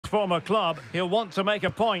former club, he'll want to make a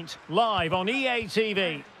point live on EA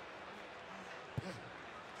TV.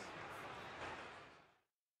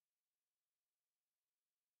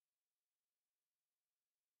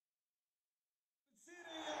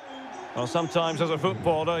 Well, sometimes as a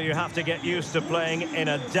footballer, you have to get used to playing in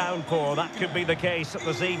a downpour. That could be the case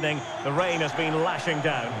this evening. The rain has been lashing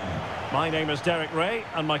down. My name is Dxrk,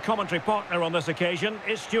 and my commentary partner on this occasion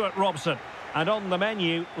is Stuart Robson. And on the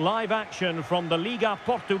menu, live action from the Liga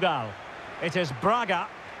Portugal. It is Braga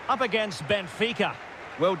up against Benfica.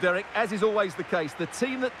 Well, Derek, as is always the case, the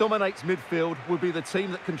team that dominates midfield will be the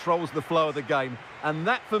team that controls the flow of the game. And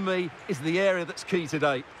that, for me, is the area that's key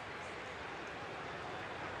today.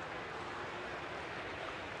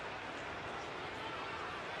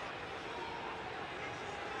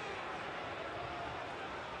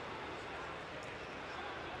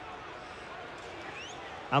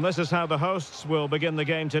 And this is how the hosts will begin the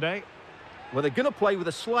game today. Well, they're going to play with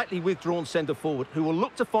a slightly withdrawn centre-forward who will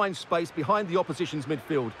look to find space behind the opposition's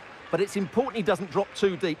midfield. But it's important he doesn't drop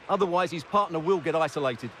too deep, otherwise his partner will get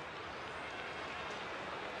isolated.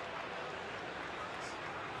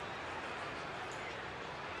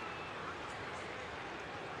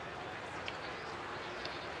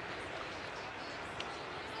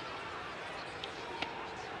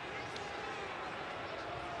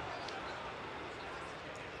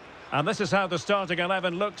 And this is how the starting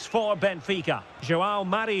 11 looks for Benfica. João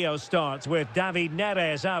Mario starts with David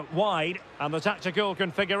Neres out wide. And the tactical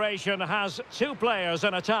configuration has two players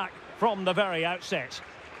in attack from the very outset.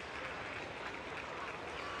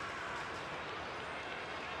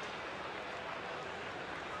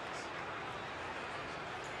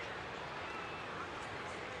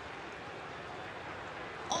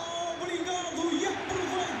 Obrigado e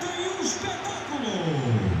aproveitem o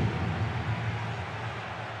espetáculo!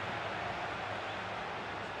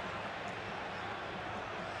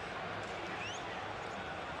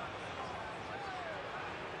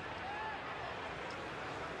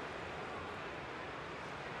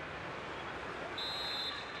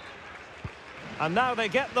 And now they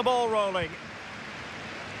get the ball rolling.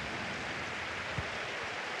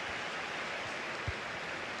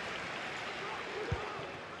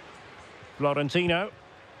 Florentino.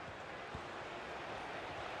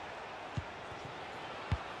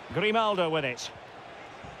 Grimaldo with it.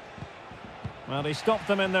 Well, he stopped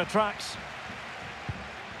them in their tracks.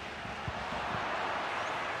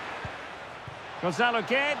 Gonzalo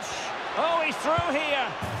Guedes. Oh, he's through here.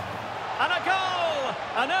 And a goal!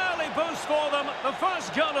 An early boost for them. The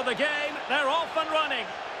first goal of the game. They're off and running.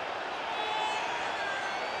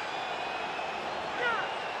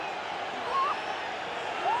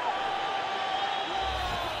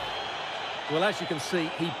 Well, as you can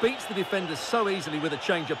see, he beats the defenders so easily with a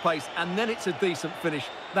change of pace, and then it's a decent finish.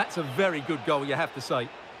 That's a very good goal, you have to say.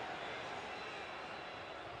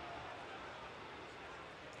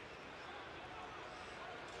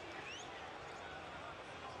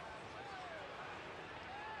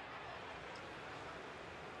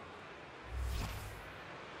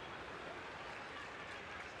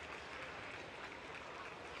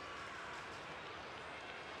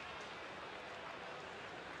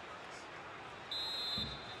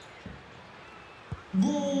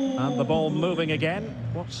 And the ball moving again.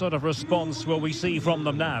 What sort of response will we see from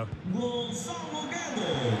them now?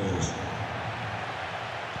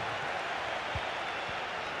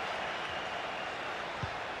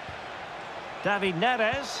 David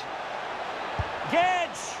Neres.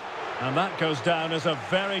 Guedes! And that goes down as a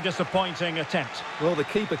very disappointing attempt. Well, the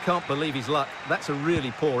keeper can't believe his luck. That's a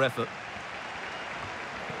really poor effort.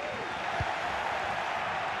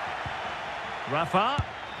 Rafa.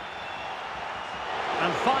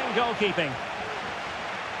 And fine goalkeeping.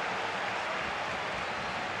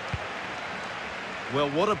 Well,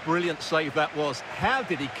 what a brilliant save that was. How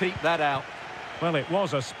did he keep that out? Well, it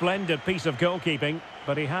was a splendid piece of goalkeeping,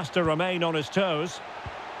 but he has to remain on his toes.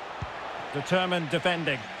 Determined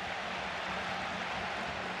defending.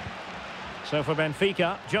 So for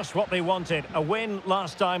Benfica, just what they wanted. A win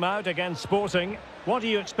last time out against Sporting. What do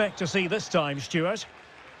you expect to see this time, Stuart?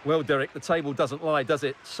 Well, Derek, the table doesn't lie, does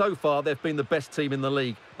it? So far, they've been the best team in the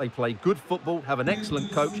league. They play good football, have an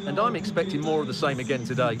excellent coach, and I'm expecting more of the same again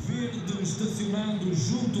today.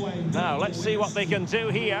 Now, let's see what they can do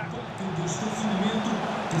here.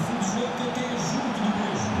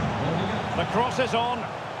 The cross is on.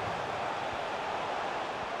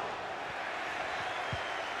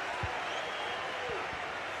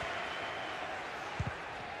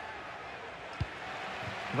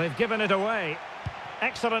 They've given it away.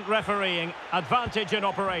 Excellent refereeing, advantage in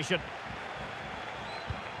operation.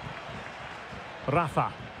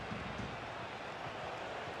 Rafa.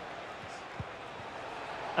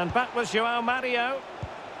 And back with João Mario.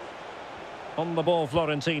 On the ball,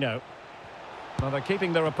 Florentino. Well, they're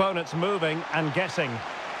keeping their opponents moving and guessing.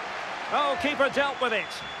 Oh, keeper dealt with it.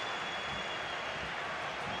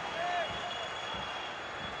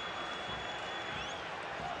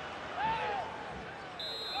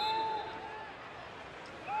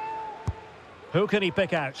 Who can he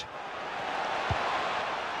pick out?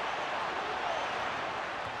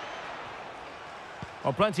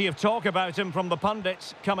 Well, plenty of talk about him from the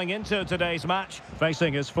pundits coming into today's match.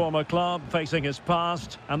 Facing his former club, facing his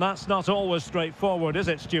past, and that's not always straightforward, is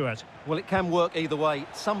it, Stuart? Well, it can work either way.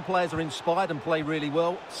 Some players are inspired and play really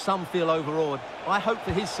well. Some feel overawed. I hope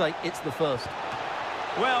for his sake it's the first.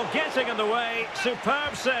 Well, getting in the way.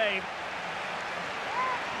 Superb save.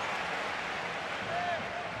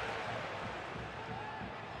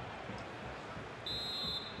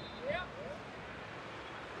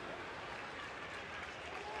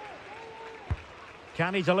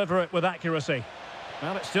 Can he deliver it with accuracy?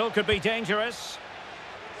 Well, it still could be dangerous.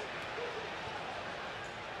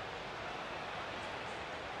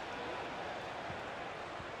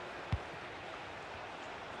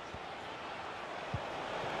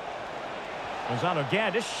 Gonzalo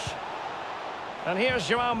Guedes. And here's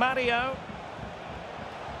João Mario.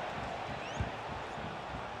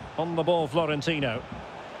 On the ball, Florentino.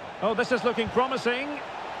 Oh, this is looking promising.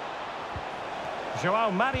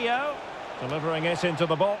 João Mario. Delivering it into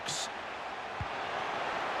the box.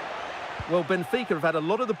 Well, Benfica have had a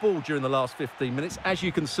lot of the ball during the last 15 minutes, as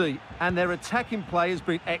you can see, and their attacking play has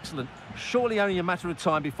been excellent. Surely only a matter of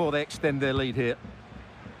time before they extend their lead here.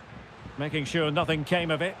 Making sure nothing came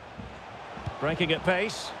of it. Breaking at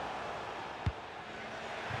pace.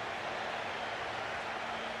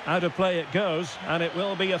 Out of play it goes, and it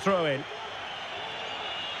will be a throw-in.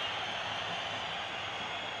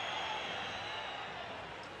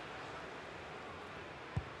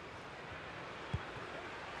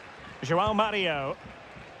 João Mario.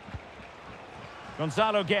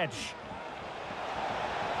 Gonzalo Guedes.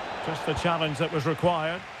 Just the challenge that was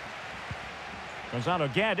required. Gonzalo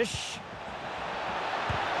Guedes.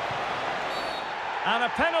 And a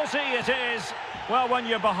penalty it is. Well, when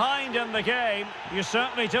you're behind in the game, you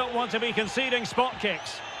certainly don't want to be conceding spot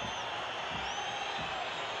kicks.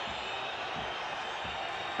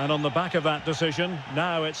 And on the back of that decision,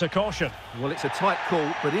 now it's a caution. Well, it's a tight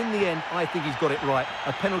call, but in the end, I think he's got it right.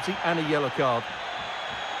 A penalty and a yellow card.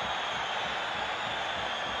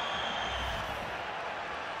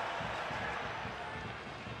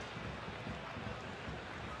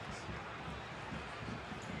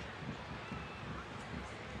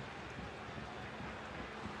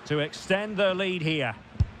 To extend their lead here.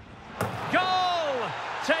 Goal!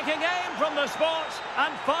 Taking aim from the spot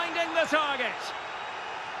and finding the target.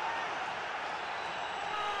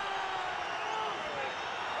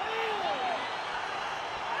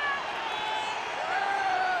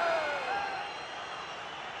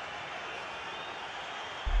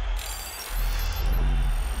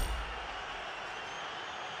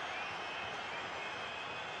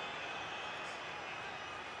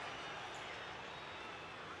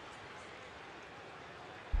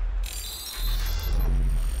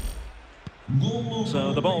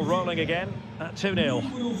 So the ball rolling again at 2-0.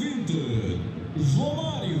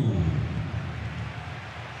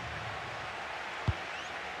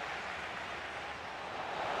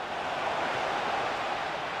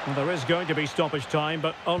 Well, there is going to be stoppage time,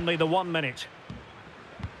 but only the 1 minute.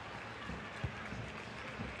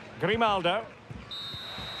 Grimaldo.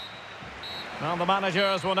 Well, the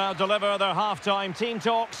managers will now deliver their half-time team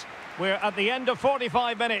talks. We're at the end of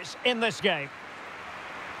 45 minutes in this game.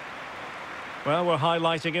 Well, we're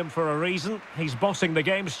highlighting him for a reason. He's bossing the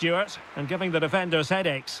game, Stuart, and giving the defenders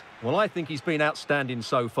headaches. Well, I think he's been outstanding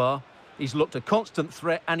so far. He's looked a constant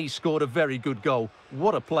threat and he's scored a very good goal.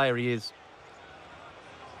 What a player he is.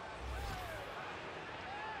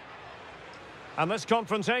 And this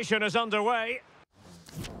confrontation is underway.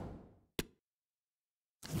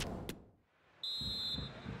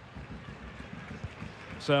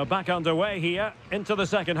 So back underway here into the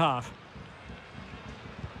second half.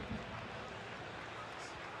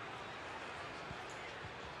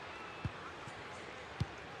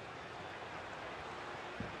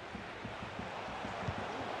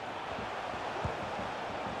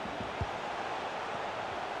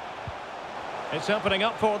 It's opening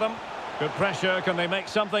up for them. Good pressure. Can they make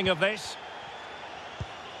something of this?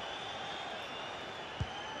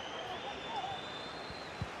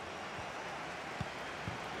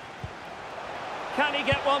 Can he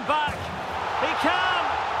get one back? He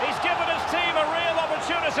can! He's given his team a real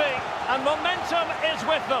opportunity, and momentum is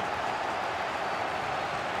with them.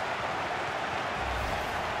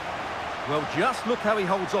 Well, just look how he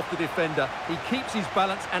holds off the defender. He keeps his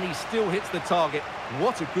balance and he still hits the target.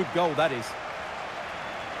 What a good goal that is.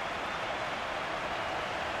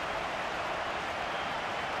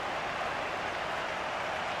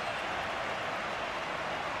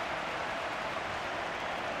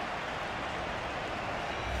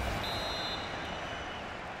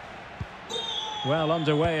 Well,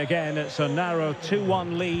 underway again. It's a narrow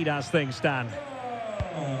 2-1 lead as things stand.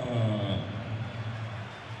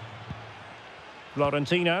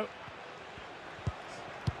 Florentino.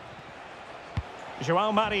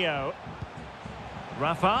 João Mario.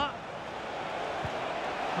 Rafa.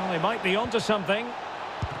 Well, they might be onto something.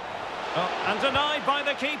 Oh, and denied by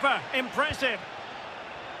the keeper. Impressive.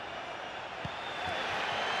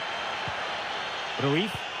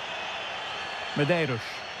 Ruiz. Medeiros.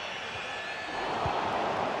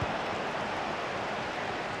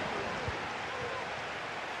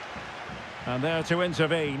 And there to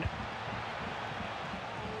intervene.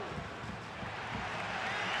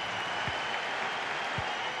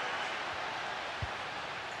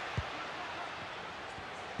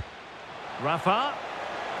 Rafa.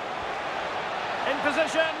 In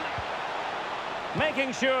position.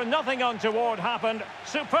 Making sure nothing untoward happened.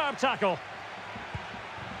 Superb tackle.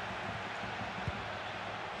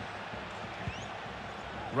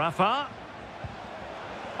 Rafa.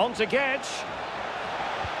 On to Gedge.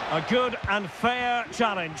 A good and fair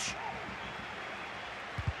challenge.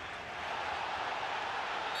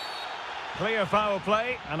 Clear foul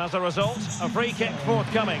play, and as a result, a free kick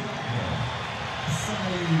forthcoming.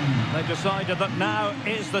 They've decided that now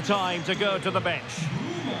is the time to go to the bench.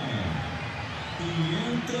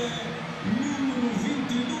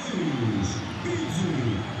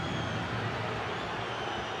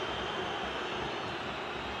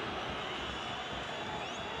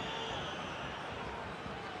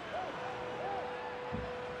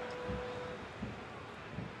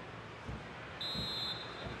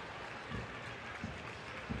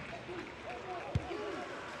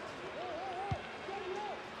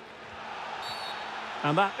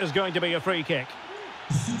 And that is going to be a free kick.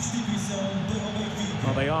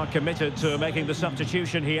 Well, they are committed to making the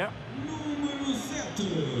substitution here.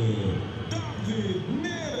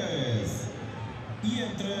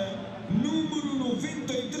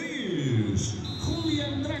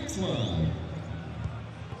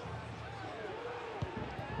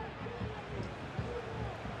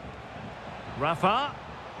 Rafa.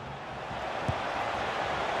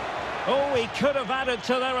 Oh, he could have added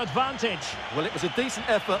to their advantage. Well, it was a decent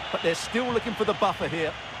effort, but they're still looking for the buffer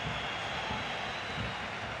here.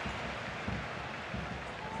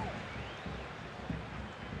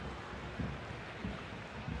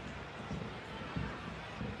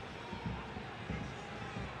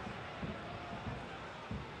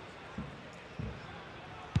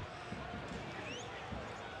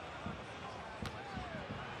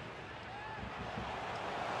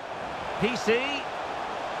 PC.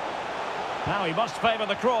 Now he must favour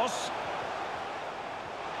the cross.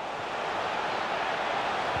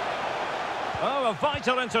 Oh, a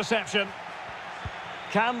vital interception.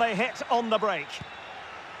 Can they hit on the break?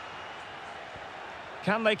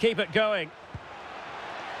 Can they keep it going?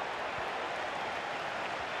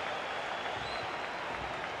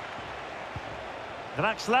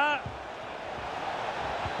 Draxler.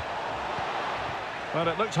 Well,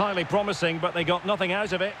 it looked highly promising, but they got nothing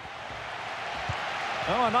out of it.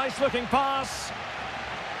 Oh, a nice-looking pass.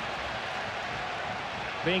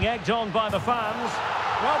 Being egged on by the fans.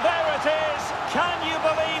 Well, there it is. Can you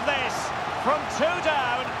believe this? From 2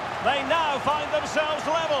 down, they now find themselves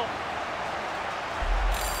level.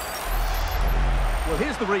 Well,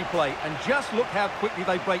 here's the replay, and just look how quickly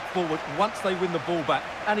they break forward once they win the ball back.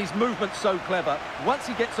 And his movement's so clever. Once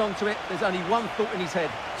he gets onto it, there's only one thought in his head.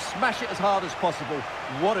 Smash it as hard as possible.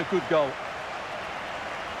 What a good goal.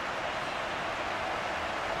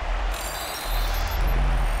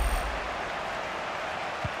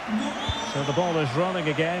 So the ball is running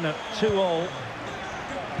again at 2-2.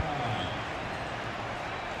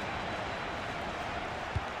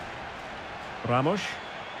 Ramos.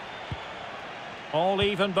 All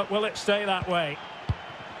even, but will it stay that way?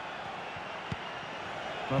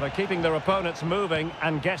 Well, they're keeping their opponents moving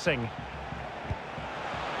and guessing.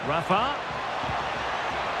 Rafa.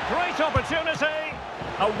 Great opportunity.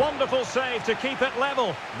 A wonderful save to keep it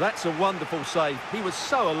level. That's a wonderful save. He was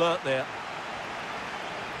so alert there.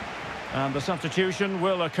 And the substitution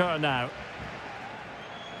will occur now.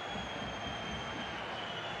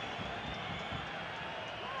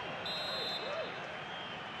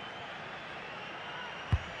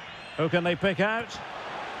 Who can they pick out?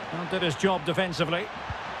 Well, did his job defensively.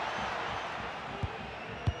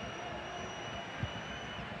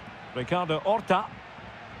 Ricardo Horta.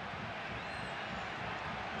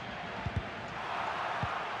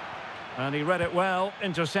 And he read it well,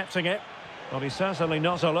 intercepting it. But he's certainly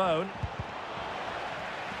not alone.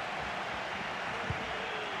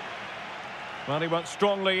 Well, he went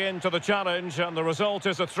strongly into the challenge, and the result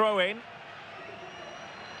is a throw-in.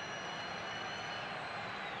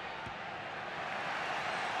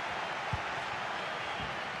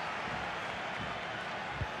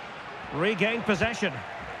 Regained possession.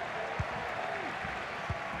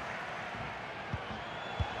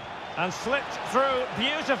 And slipped through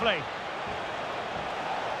beautifully.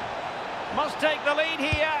 Must take the lead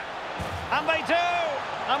here. And they do!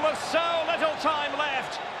 And with so little time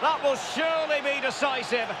left, that will surely be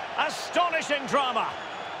decisive. Astonishing drama.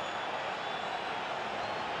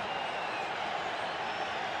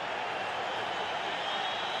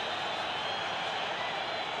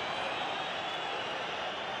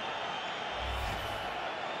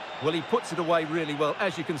 Well, he puts it away really well,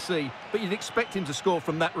 as you can see, but you'd expect him to score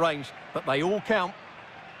from that range, but they all count.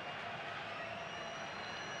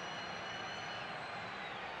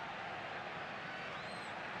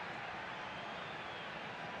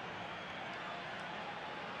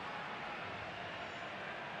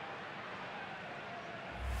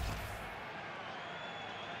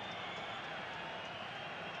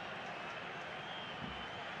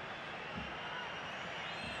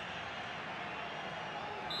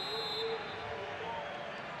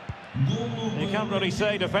 You can't really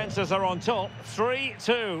say defences are on top.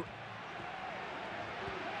 3-2.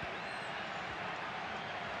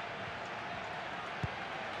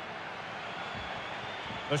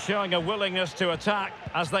 They're showing a willingness to attack,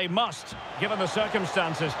 as they must, given the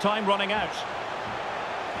circumstances. Time running out.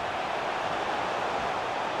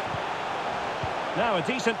 Now a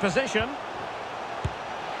decent position.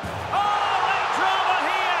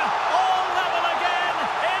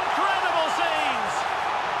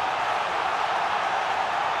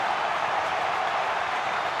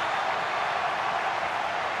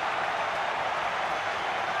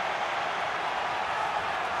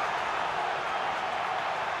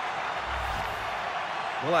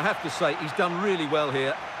 Well, I have to say, he's done really well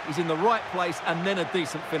here. He's in the right place and then a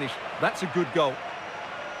decent finish. That's a good goal.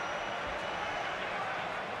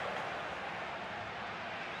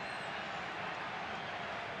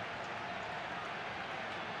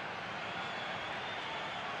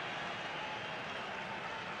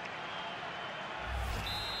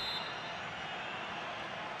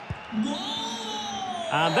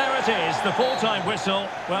 And there it is, the full-time whistle.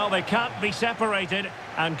 Well, they can't be separated,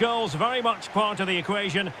 and goals very much part of the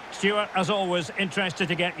equation. Stuart, as always, interested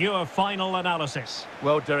to get your final analysis.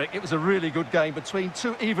 Well, Derek, it was a really good game between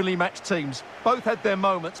two evenly matched teams. Both had their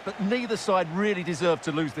moments, but neither side really deserved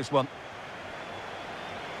to lose this one.